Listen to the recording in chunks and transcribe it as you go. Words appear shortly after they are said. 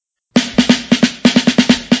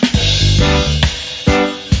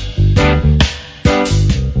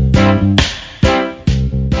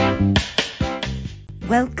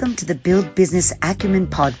Welcome to the Build Business Acumen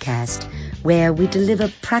podcast, where we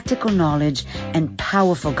deliver practical knowledge and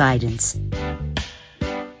powerful guidance.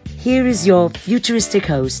 Here is your futuristic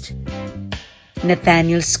host,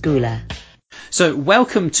 Nathaniel Schooler. So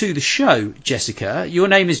welcome to the show, Jessica. Your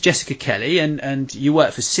name is Jessica Kelly and you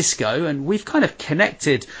work for Cisco, and we've kind of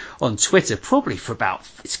connected on Twitter probably for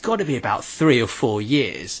it's got to be about 3 or 4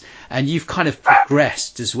 years. And you've kind of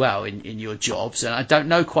progressed as well in your jobs. And I don't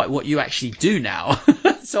know quite what you actually do now.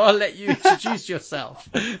 So I'll let you introduce yourself.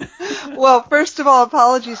 Well, first of all,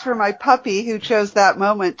 apologies for my puppy who chose that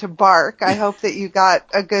moment to bark. I hope that you got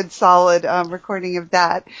a good, solid recording of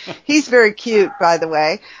that. He's very cute, by the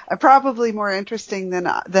way. Probably more interesting than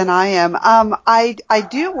I am. I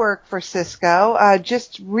do work for Cisco.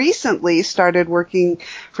 Just recently started working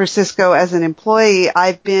for Cisco as an employee.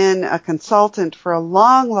 I've been a consultant for a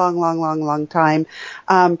long time,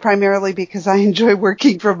 primarily because I enjoy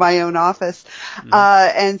working from my own office,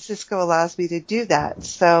 and Cisco allows me to do that.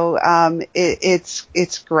 So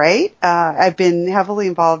it's great. I've been heavily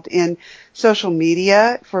involved in social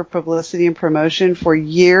media for publicity and promotion for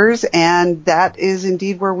years, and that is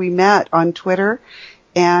indeed where we met, on Twitter.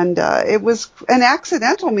 And it was an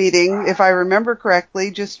accidental meeting, if I remember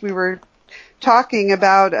correctly. Just we were talking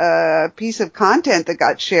about a piece of content that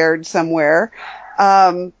got shared somewhere.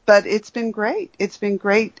 But it's been great. It's been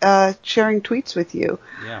great sharing tweets with you.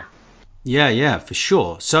 Yeah, for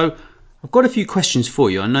sure. So I've got a few questions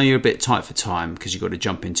for you. I know you're a bit tight for time because you've got to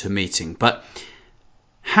jump into a meeting. But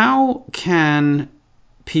how can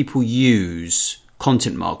people use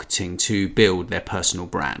content marketing to build their personal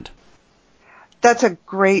brand? That's a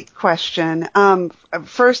great question.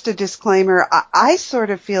 First, a disclaimer. I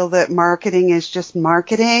sort of feel that marketing is just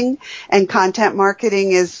marketing and content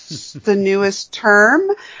marketing is the newest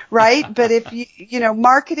term, right? But if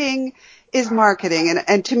marketing is marketing.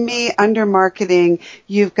 And to me, under marketing,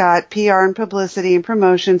 you've got PR and publicity and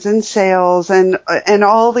promotions and sales and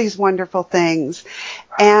all these wonderful things.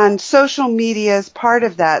 And social media is part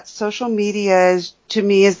of that. Social media to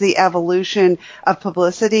me, is the evolution of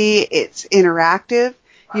publicity. It's interactive.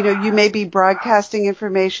 You may be broadcasting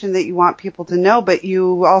information that you want people to know, but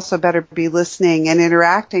you also better be listening and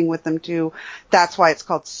interacting with them too. That's why it's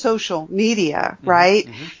called social media, right?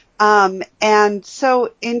 Mm-hmm. And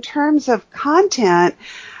so in terms of content,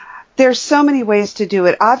 there's so many ways to do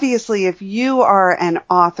it. Obviously, if you are an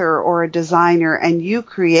author or a designer and you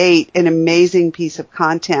create an amazing piece of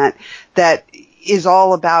content that is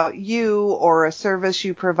all about you or a service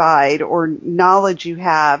you provide or knowledge you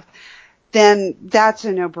have, then that's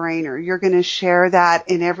a no-brainer. You're going to share that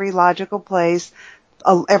in every logical place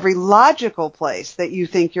that you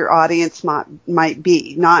think your audience might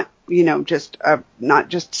be, not just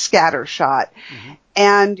scattershot. Mm-hmm.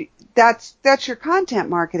 And that's your content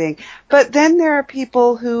marketing. But then there are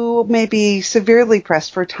people who may be severely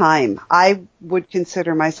pressed for time. I would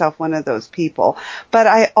consider myself one of those people. But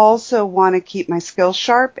I also want to keep my skills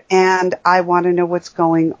sharp, and I want to know what's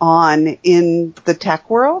going on in the tech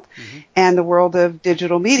world and the world of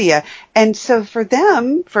digital media. And so for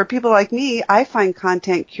people like me, I find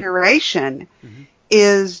content curation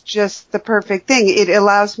is just the perfect thing. It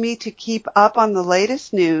allows me to keep up on the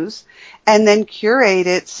latest news and then curate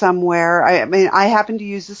it somewhere. I happen to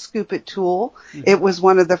use the Scoop It tool. Mm-hmm. It was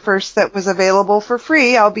one of the first that was available for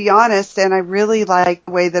free, I'll be honest, and I really like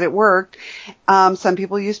the way that it worked. Some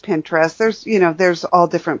people use Pinterest. There's all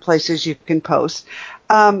different places you can post.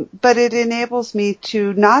 But it enables me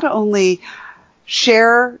to not only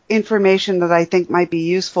share information that I think might be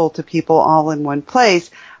useful to people all in one place,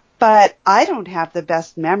 but I don't have the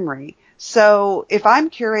best memory. So if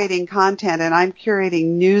I'm curating content and I'm curating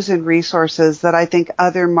news and resources that I think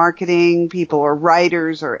other marketing people or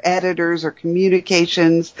writers or editors or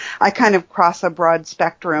communications, I kind of cross a broad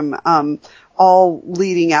spectrum, all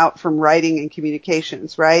leading out from writing and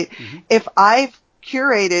communications, right? Mm-hmm. If I've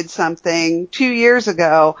curated something 2 years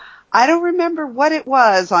ago, I don't remember what it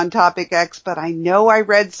was on topic X, but I know I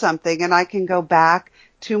read something and I can go back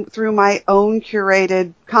through my own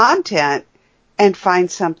curated content and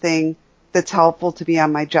find something that's helpful to me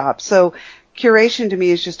on my job. So curation to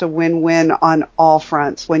me is just a win-win on all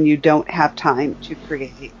fronts when you don't have time to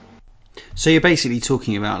create. So you're basically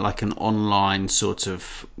talking about like an online sort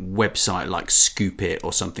of website like Scoop It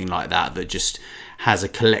or something like that just has a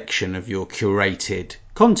collection of your curated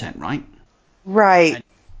content, right? Right.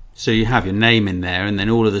 So you have your name in there, and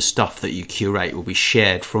then all of the stuff that you curate will be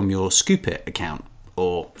shared from your Scoop It account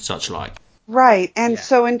or such like. Right. And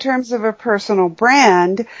so in terms of a personal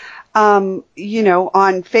brand, on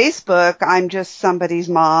Facebook, I'm just somebody's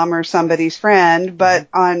mom or somebody's friend, but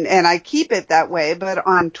and I keep it that way, but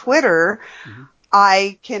on Twitter,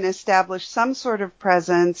 I can establish some sort of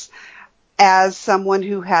presence as someone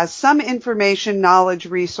who has some information, knowledge,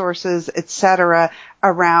 resources, etc.,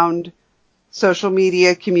 around social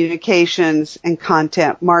media, communications, and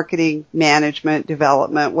content marketing, management,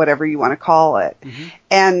 development, whatever you want to call it. Mm-hmm.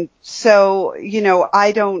 And so,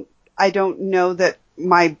 I don't know that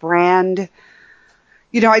my brand,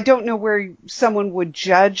 I don't know where someone would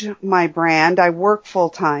judge my brand. I work full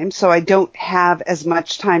time, so I don't have as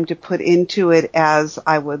much time to put into it as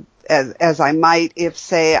I would, as I might if,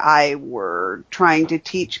 say, I were trying to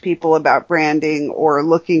teach people about branding or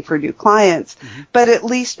looking for new clients. Mm-hmm. But at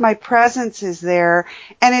least my presence is there,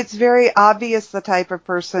 and it's very obvious the type of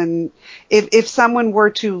person. If someone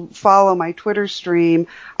were to follow my Twitter stream,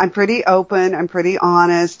 I'm pretty open, I'm pretty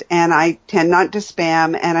honest, and I tend not to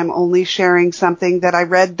spam, and I'm only sharing something that I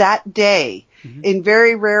read that day. Mm-hmm. In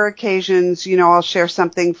very rare occasions, I'll share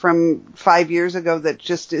something from 5 years ago that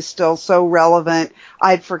just is still so relevant.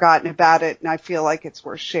 I'd forgotten about it and I feel like it's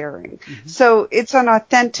worth sharing. Mm-hmm. So it's an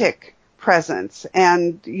authentic presence.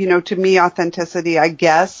 And, to me, authenticity, I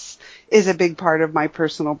guess, is a big part of my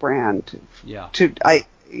personal brand. Yeah.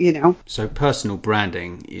 So personal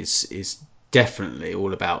branding is definitely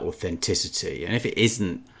all about authenticity. And if it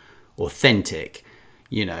isn't authentic,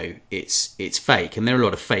 it's fake, and there are a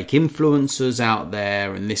lot of fake influencers out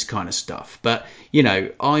there and this kind of stuff. But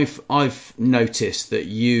I've noticed that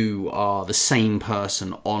you are the same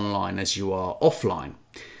person online as you are offline.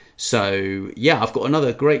 So I've got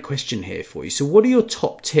another great question here for you. So what are your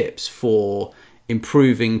top tips for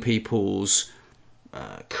improving people's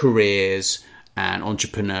careers and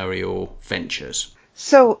entrepreneurial ventures?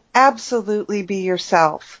 So absolutely be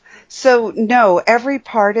yourself. So no, every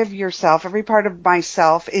part of yourself, every part of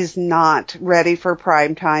myself is not ready for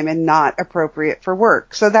prime time and not appropriate for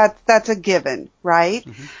work. So that's a given, right?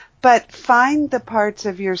 Mm-hmm. But find the parts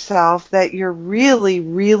of yourself that you're really,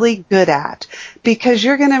 really good at, because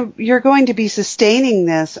you're going to be sustaining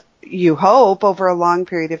this, you hope, over a long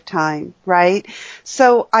period of time, right?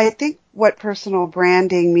 So I think what personal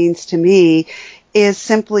branding means to me is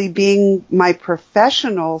simply being my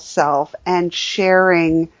professional self and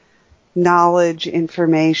sharing knowledge,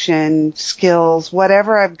 information, skills,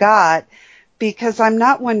 whatever I've got, because I'm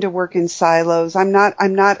not one to work in silos. I'm not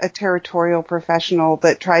a territorial professional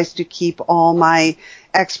that tries to keep all my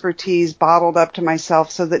expertise bottled up to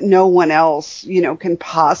myself so that no one else, can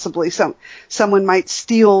possibly, someone might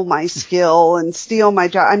steal my skill and steal my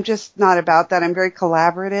job. I'm just not about that. I'm very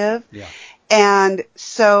collaborative. Yeah. And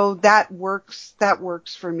so that works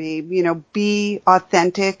for me. Be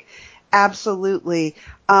authentic. Absolutely.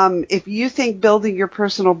 If you think building your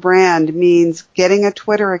personal brand means getting a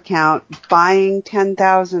Twitter account, buying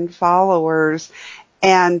 10,000 followers,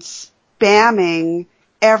 and spamming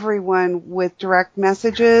everyone with direct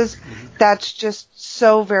messages, that's just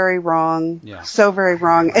so very wrong. Yeah. So very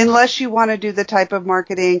wrong. Unless you want to do the type of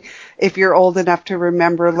marketing, if you're old enough to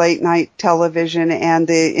remember late night television and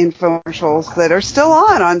the infomercials that are still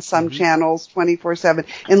on some channels 24/7.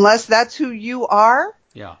 Unless that's who you are.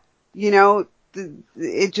 Yeah.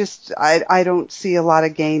 It just, I don't see a lot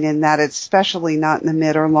of gain in that, especially not in the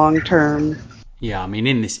mid or long term. Yeah, I mean,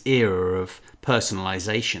 in this era of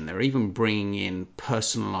personalization, they're even bringing in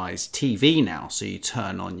personalized TV now. So you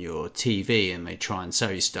turn on your TV and they try and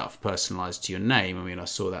sell you stuff personalized to your name. I mean, I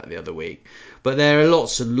saw that the other week. But there are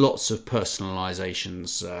lots and lots of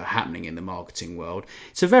personalizations happening in the marketing world.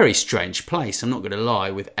 It's a very strange place, I'm not going to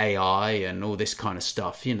lie, with AI and all this kind of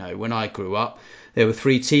stuff. When I grew up, there were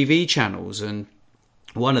 3 TV channels, and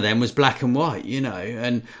one of them was black and white,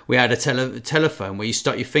 and we had a telephone where you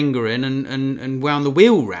stuck your finger in and wound the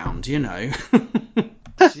wheel round,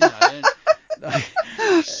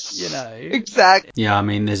 Exactly. Yeah, I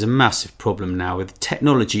mean, there's a massive problem now with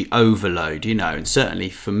technology overload, and certainly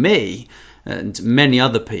for me and many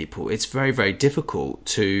other people, it's very, very difficult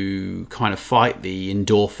to kind of fight the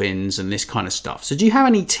endorphins and this kind of stuff. So do you have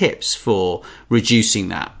any tips for reducing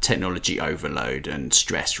that technology overload and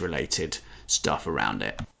stress-related stuff around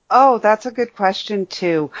it? Oh, that's a good question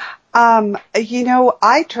too.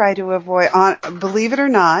 I try to avoid, believe it or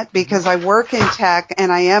not, because I work in tech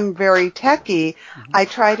and I am very techy, I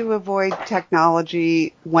try to avoid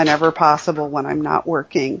technology whenever possible when I'm not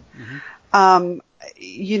working.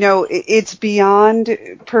 It's beyond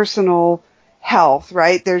personal health,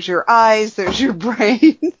 right? There's your eyes, there's your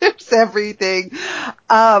brain, there's everything.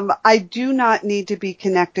 I do not need to be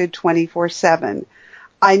connected 24/7.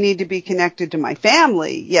 I need to be connected to my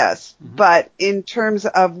family, yes, but in terms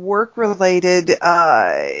of work-related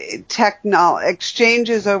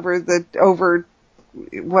exchanges over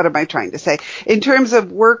what am I trying to say? In terms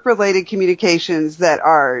of work-related communications that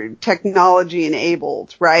are technology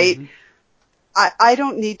enabled, right? Mm-hmm. I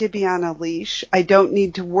don't need to be on a leash. I don't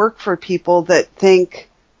need to work for people that think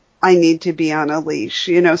I need to be on a leash.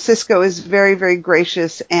 You know, Cisco is very, very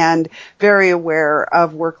gracious and very aware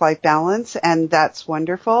of work-life balance, and that's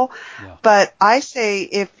wonderful. Yeah. But I say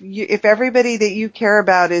if everybody that you care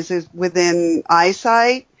about is within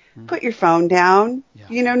eyesight, put your phone down. Yeah.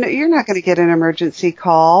 You know, you're not going to get an emergency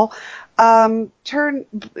call. Go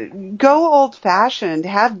old-fashioned.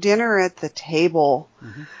 Have dinner at the table.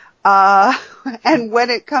 Mm-hmm. And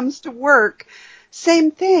when it comes to work,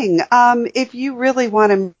 same thing. If you really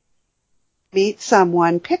want to meet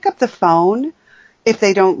someone, pick up the phone if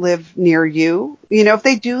they don't live near you. You know, if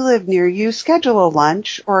they do live near you, schedule a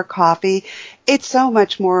lunch or a coffee. It's so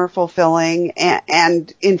much more fulfilling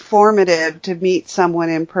and informative to meet someone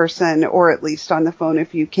in person or at least on the phone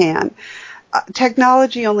if you can.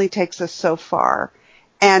 Technology only takes us so far.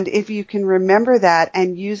 And if you can remember that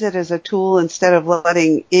and use it as a tool instead of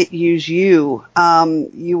letting it use you,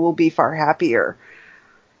 you will be far happier.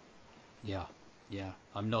 Yeah.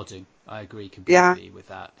 I'm nodding. I agree completely with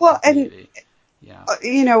that. Well, completely.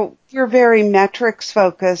 You know, we're very metrics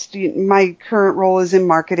focused. My current role is in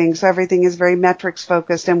marketing, so everything is very metrics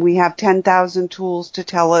focused, and we have 10,000 tools to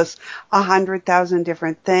tell us 100,000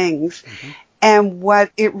 different things. Mm-hmm. And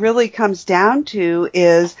what it really comes down to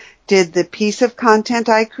is, did the piece of content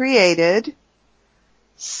I created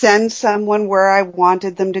send someone where I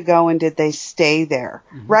wanted them to go, and did they stay there?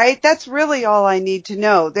 Mm-hmm. Right? That's really all I need to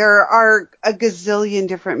know. There are a gazillion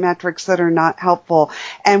different metrics that are not helpful.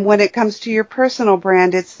 And when it comes to your personal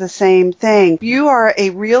brand, it's the same thing. You are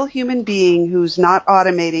a real human being who's not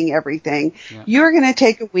automating everything. Yeah. You're going to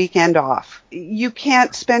take a weekend off. You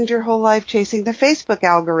can't spend your whole life chasing the Facebook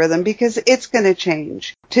algorithm because it's going to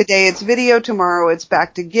change. Today it's video, tomorrow it's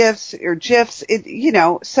back to GIFs or GIFs.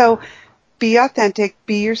 So be authentic,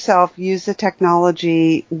 be yourself, use the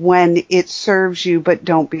technology when it serves you, but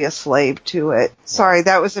don't be a slave to it. Sorry,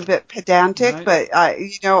 that was a bit pedantic, right. But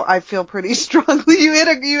I feel pretty strongly.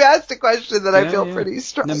 You asked a question that I feel pretty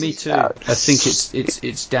strongly. No, me too. About. I think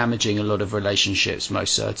it's damaging a lot of relationships,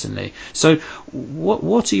 most certainly. So,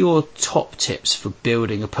 what are your top tips for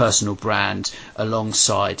building a personal brand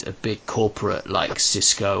alongside a big corporate like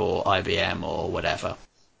Cisco or IBM or whatever?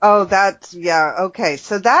 Oh, okay.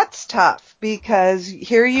 So that's tough because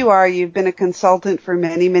here you are, you've been a consultant for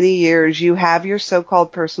many, many years. You have your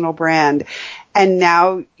so-called personal brand and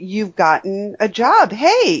now you've gotten a job.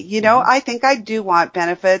 Hey, I think I do want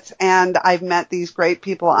benefits and I've met these great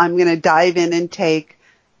people. I'm going to dive in and take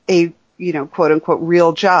a, quote unquote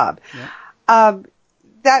real job. Yeah.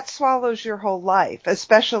 That swallows your whole life,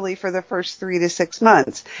 especially for the first 3 to 6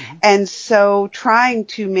 months. Mm-hmm. And so trying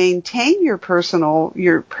to maintain your personal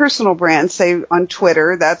brand, say on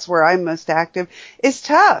Twitter, that's where I'm most active, is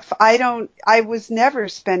tough. I was never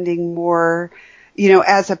spending more,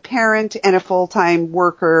 as a parent and a full-time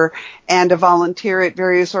worker and a volunteer at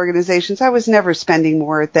various organizations, I was never spending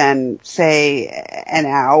more than, say, an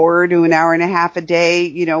hour to an hour and a half a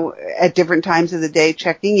day, at different times of the day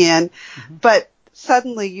checking in. Mm-hmm. But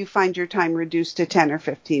suddenly you find your time reduced to 10 or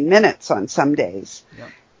 15 minutes on some days.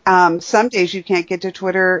 Yep. Some days you can't get to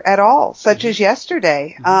Twitter at all, such mm-hmm. as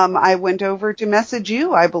yesterday. Mm-hmm. I went over to message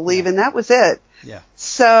you, I believe, and that was it. Yeah.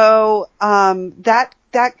 So that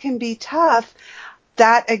can be tough.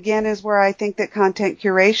 That, again, is where I think that content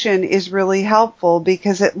curation is really helpful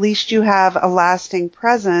because at least you have a lasting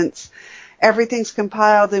presence. Everything's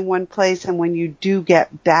compiled in one place, and when you do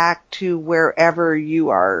get back to wherever you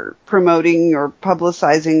are promoting or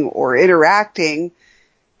publicizing or interacting,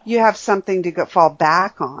 you have something to fall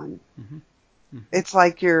back on. Mm-hmm. Mm-hmm. It's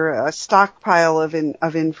like you're a stockpile of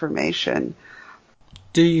information.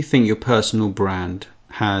 Do you think your personal brand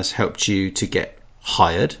has helped you to get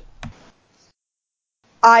hired?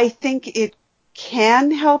 I think it can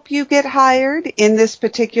help you get hired in this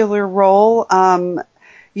particular role.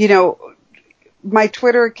 My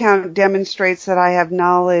Twitter account demonstrates that I have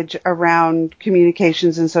knowledge around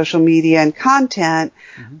communications and social media and content,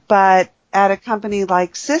 mm-hmm. but at a company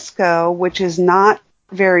like Cisco, which is not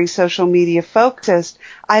very social media focused,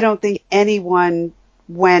 I don't think anyone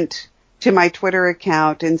went to my Twitter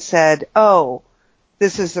account and said, oh,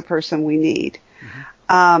 this is the person we need.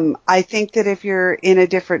 Mm-hmm. I think that if you're in a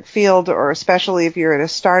different field, or especially if you're at a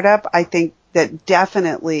startup, I think that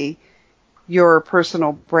definitely your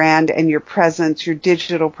personal brand and your presence, your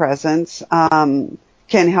digital presence, can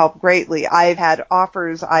help greatly. I've had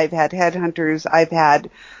offers, I've had headhunters, I've had,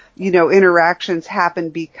 interactions happen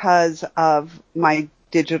because of my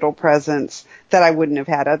digital presence that I wouldn't have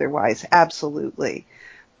had otherwise. Absolutely.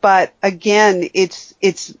 But again, it's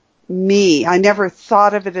me. I never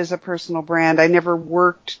thought of it as a personal brand. I never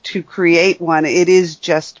worked to create one. It is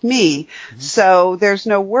just me. Mm-hmm. So there's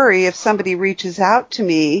no worry if somebody reaches out to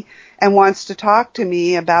me and wants to talk to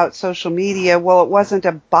me about social media. Well, it wasn't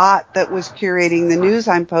a bot that was curating the news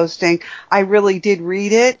I'm posting. I really did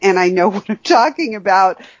read it, and I know what I'm talking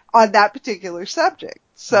about on that particular subject.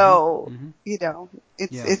 So,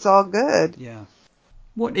 it's all good. Yeah.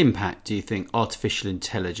 What impact do you think artificial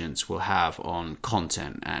intelligence will have on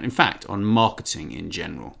content and, in fact, on marketing in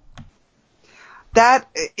general? That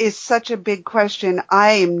is such a big question.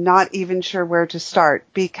 I am not even sure where to start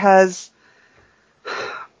because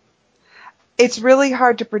it's really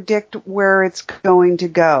hard to predict where it's going to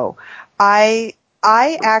go. I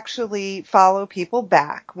actually follow people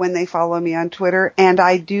back when they follow me on Twitter, and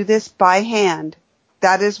I do this by hand.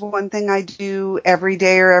 That is one thing I do every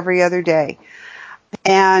day or every other day.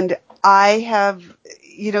 And I have,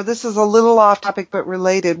 this is a little off topic but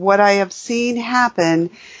related. What I have seen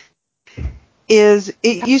happen is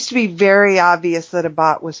it used to be very obvious that a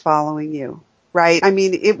bot was following you, right? I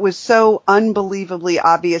mean, it was so unbelievably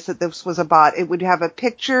obvious that this was a bot. It would have a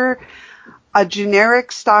picture, a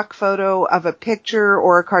generic stock photo of a picture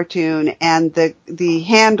or a cartoon, and the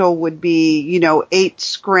handle would be, 8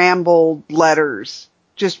 scrambled letters,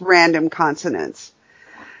 just random consonants.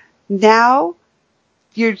 Now,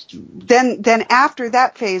 then after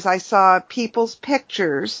that phase, I saw people's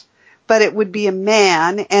pictures, but it would be a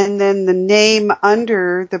man, and then the name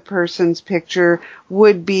under the person's picture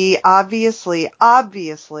would be obviously,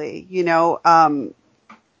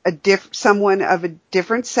 someone of a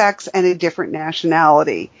different sex and a different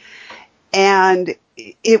nationality. And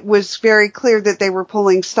it was very clear that they were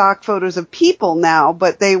pulling stock photos of people now,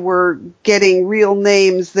 but they were getting real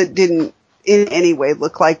names that didn't in any way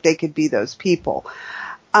look like they could be those people.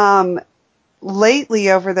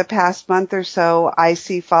 Lately, over the past month or so, I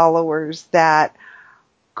see followers that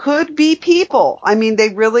could be people. I mean,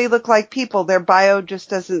 they really look like people. Their bio just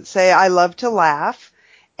doesn't say, I love to laugh,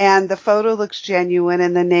 and the photo looks genuine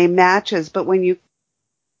and the name matches. But when you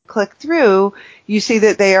click through, you see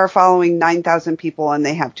that they are following 9,000 people and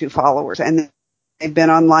they have 2 followers, and they've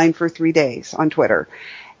been online for 3 days on Twitter.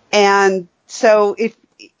 And so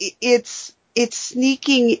it's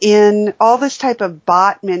sneaking in. All this type of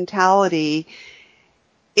bot mentality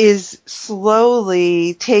is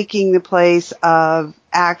slowly taking the place of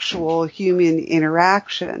actual human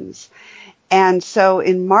interactions. And so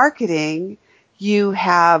in marketing, you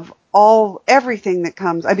have everything that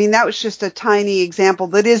comes. I mean, that was just a tiny example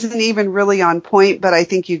that isn't even really on point, but I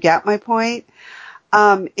think you get my point.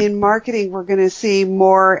 In marketing, we're going to see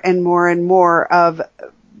more and more and more of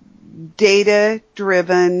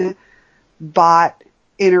data-driven bot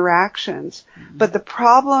interactions. Mm-hmm. But the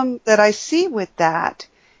problem that I see with that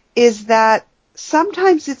is that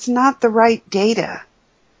sometimes it's not the right data.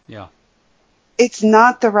 Yeah. It's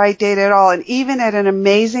not the right data at all. And even at an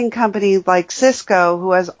amazing company like Cisco,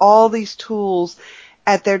 who has all these tools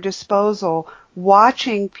at their disposal,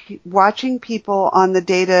 watching people on the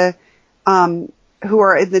data, who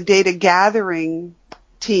are in the data gathering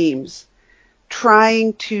teams,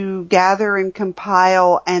 trying to gather and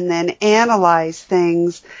compile and then analyze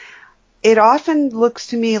things, it often looks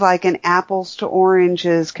to me like an apples to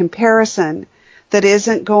oranges comparison that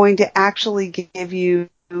isn't going to actually give you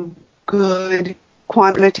good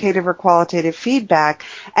quantitative or qualitative feedback.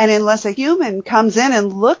 And unless a human comes in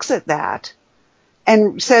and looks at that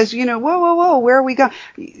and says, whoa, where are we going?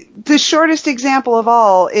 The shortest example of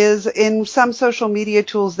all is in some social media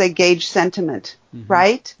tools, they gauge sentiment, mm-hmm.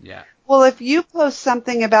 right? Yeah. Well, if you post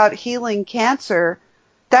something about healing cancer,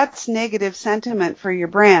 that's negative sentiment for your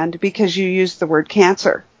brand because you use the word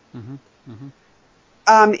cancer. Mm-hmm.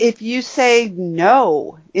 Mm-hmm. If you say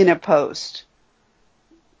no in a post,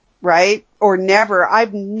 right, or never,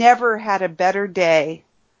 I've never had a better day,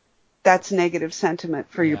 that's negative sentiment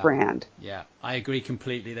for your brand. Yeah, I agree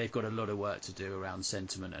completely. They've got a lot of work to do around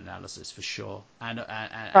sentiment analysis for sure, and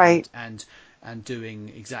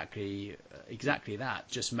doing exactly that,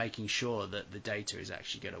 just making sure that the data is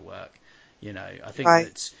actually going to work. I think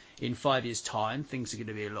that in 5 years' time, things are going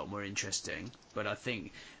to be a lot more interesting. But I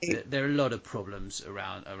think that there are a lot of problems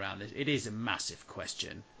around this. It is a massive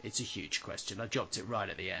question. It's a huge question. I dropped it right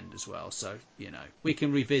at the end as well. So, we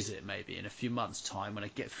can revisit it maybe in a few months' time when I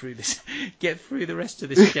get through the rest of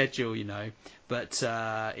this schedule, But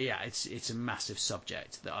it's a massive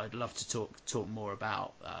subject that I'd love to talk more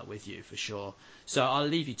about with you for sure. So I'll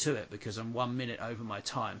leave you to it because I'm 1 minute over my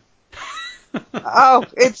time. Oh,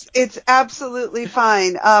 it's absolutely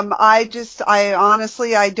fine. I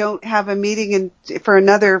honestly, I don't have a meeting for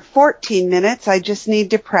another 14 minutes. I just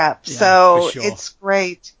need to prep. Yeah, for So sure. it's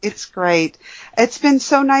great. It's great. It's been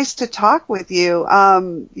so nice to talk with you.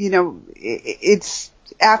 It's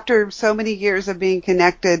after so many years of being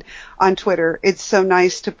connected on Twitter, it's so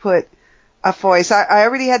nice to put a voice. I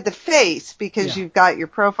already had the face because Yeah. you've got your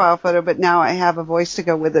profile photo, but now I have a voice to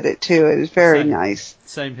go with it too. It is very nice.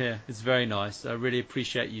 Same here. It's very nice. I really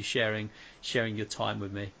appreciate you sharing your time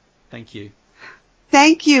with me. Thank you.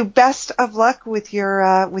 Thank you. Best of luck with your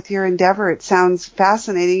endeavor. It sounds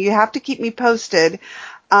fascinating. You have to keep me posted.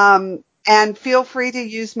 And feel free to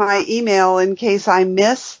use my email in case I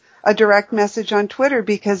miss a direct message on Twitter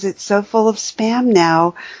because it's so full of spam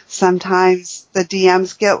now. Sometimes the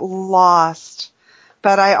DMs get lost.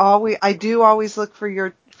 But I do always look for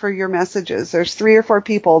your messages. There's 3 or 4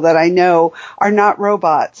 people that I know are not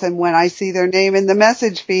robots, and when I see their name in the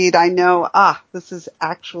message feed, I know, this is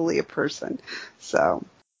actually a person. So.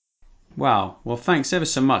 Wow. Well, thanks ever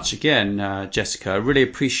so much again, Jessica. I really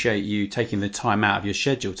appreciate you taking the time out of your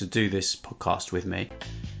schedule to do this podcast with me.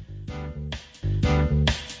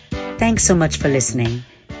 Thanks so much for listening.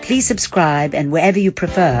 Please subscribe, and wherever you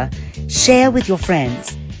prefer, share with your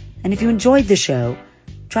friends. And if you enjoyed the show,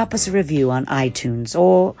 drop us a review on iTunes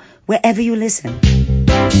or wherever you listen.